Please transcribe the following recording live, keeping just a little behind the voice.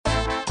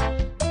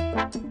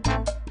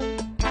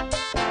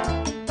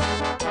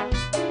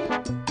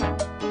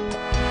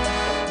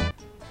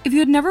If you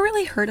had never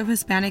really heard of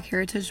Hispanic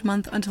Heritage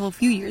Month until a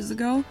few years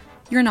ago,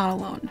 you're not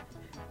alone.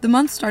 The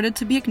month started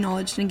to be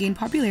acknowledged and gain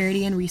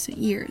popularity in recent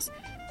years,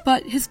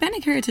 but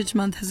Hispanic Heritage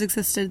Month has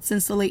existed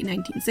since the late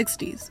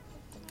 1960s.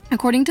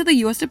 According to the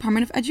U.S.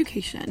 Department of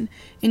Education,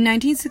 in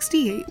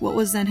 1968, what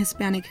was then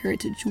Hispanic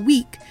Heritage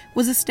Week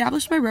was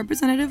established by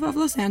Representative of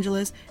Los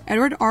Angeles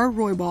Edward R.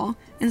 Roybal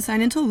and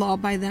signed into law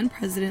by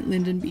then-President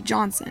Lyndon B.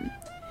 Johnson.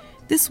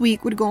 This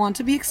week would go on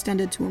to be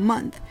extended to a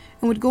month,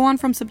 and would go on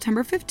from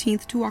September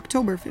 15th to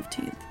October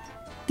 15th.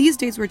 These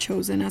dates were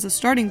chosen as a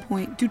starting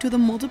point due to the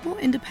multiple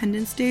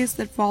Independence Days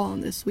that fall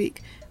on this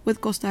week, with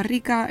Costa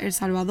Rica, El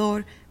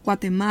Salvador,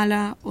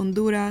 Guatemala,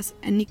 Honduras,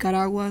 and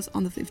Nicaragua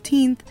on the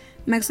 15th,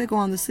 Mexico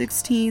on the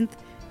 16th,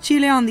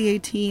 Chile on the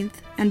 18th,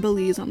 and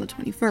Belize on the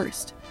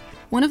 21st.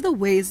 One of the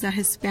ways that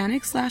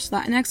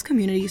Hispanic/Latinx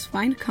communities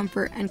find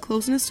comfort and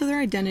closeness to their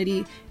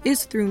identity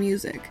is through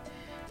music.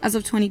 As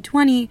of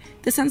 2020,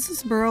 the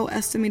Census Bureau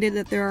estimated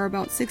that there are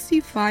about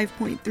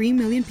 65.3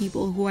 million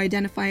people who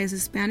identify as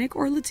Hispanic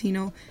or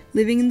Latino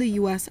living in the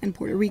U.S. and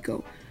Puerto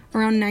Rico,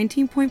 around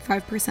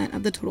 19.5%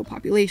 of the total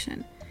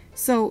population.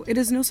 So it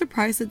is no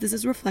surprise that this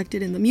is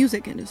reflected in the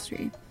music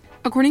industry.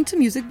 According to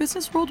Music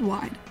Business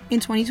Worldwide, in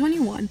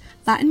 2021,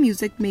 Latin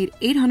music made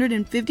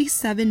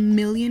 $857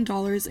 million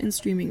in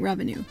streaming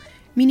revenue,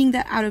 meaning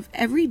that out of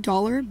every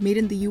dollar made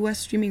in the U.S.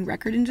 streaming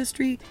record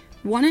industry,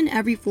 1 in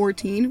every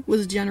 14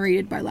 was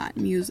generated by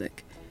Latin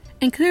music.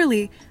 And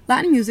clearly,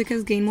 Latin music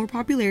has gained more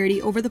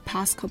popularity over the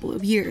past couple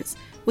of years,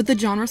 with the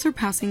genre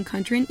surpassing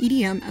country and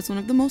EDM as one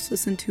of the most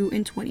listened to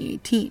in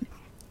 2018.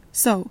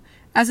 So,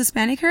 as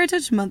Hispanic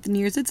Heritage Month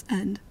nears its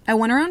end, I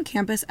went around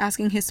campus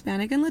asking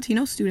Hispanic and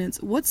Latino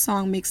students what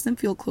song makes them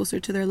feel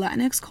closer to their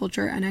Latinx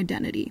culture and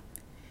identity.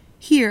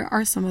 Here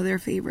are some of their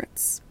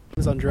favorites. My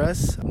name is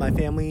Andres. My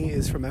family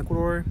is from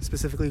Ecuador,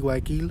 specifically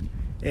Guayaquil,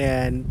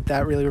 and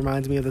that really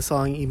reminds me of the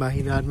song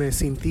Imaginarme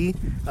Sin Ti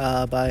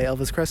by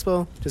Elvis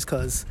Crespo, just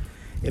because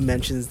it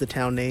mentions the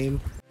town name.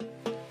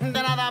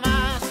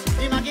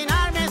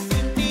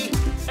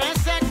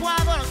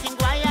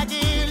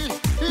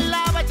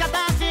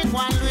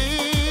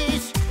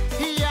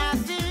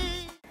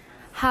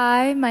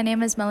 Hi, my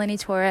name is Melanie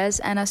Torres,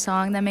 and a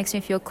song that makes me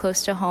feel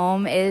close to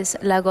home is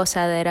La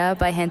Gozadera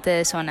by Gente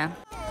de Zona.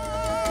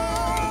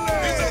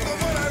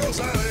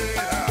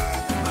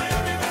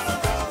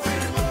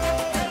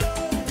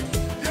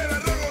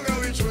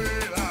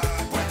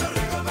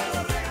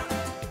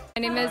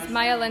 My name is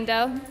Maya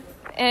Lindo,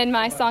 and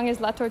my song is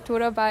La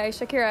Tortura by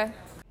Shakira.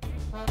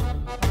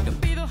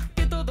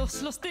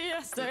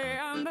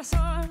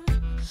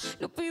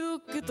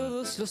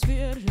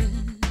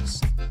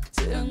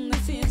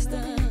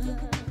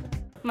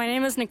 My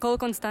name is Nicole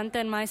Constante,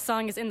 and my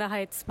song is In the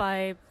Heights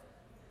by,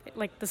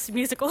 this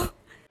musical. In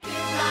the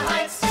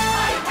heights, I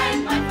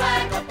hang my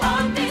flag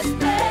upon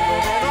display.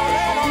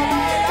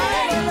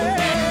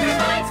 It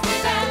reminds me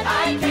that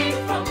I came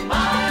from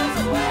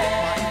miles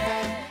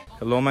away.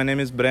 Hello, my name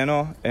is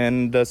Breno,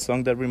 and the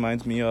song that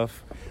reminds me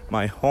of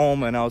my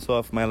home and also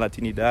of my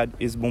Latinidad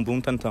is Boom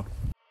Boom Tan Tan.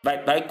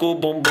 Vai com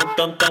bum bum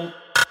tam tam,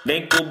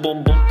 vem com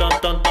bum bum tam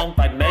tam tam,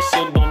 vai mexe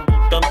o bum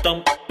bum tam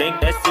tam, vem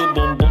desce o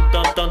bum bum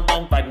tam tam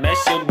tam, vai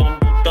mexe o bum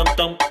bum tam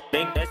tam,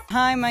 vem desce.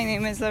 Hi, my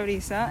name is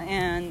Larissa,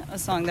 and a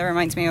song that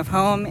reminds me of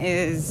home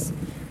is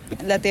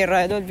La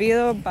Tierra del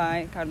Olvido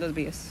by Carlos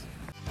Vives.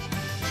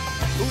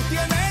 Tú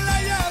tienes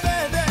la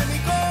llave de mi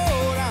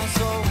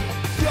corazón,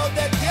 yo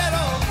te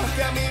quiero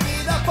que a mi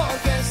vida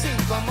porque sin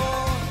tu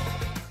amor.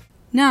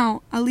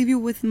 Now, I'll leave you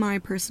with my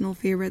personal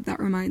favorite that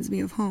reminds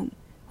me of home.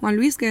 Juan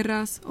Luis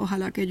Guerra's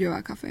Ojalá que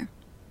llueva café.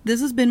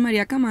 This has been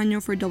Maria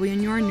Camaño for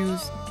WNUR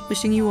News,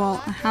 wishing you all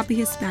a happy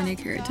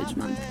Hispanic Heritage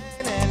Month.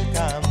 En el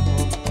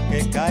campo,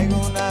 que caiga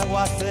un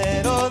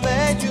aguacero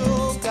de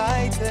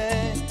yuca y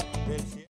té.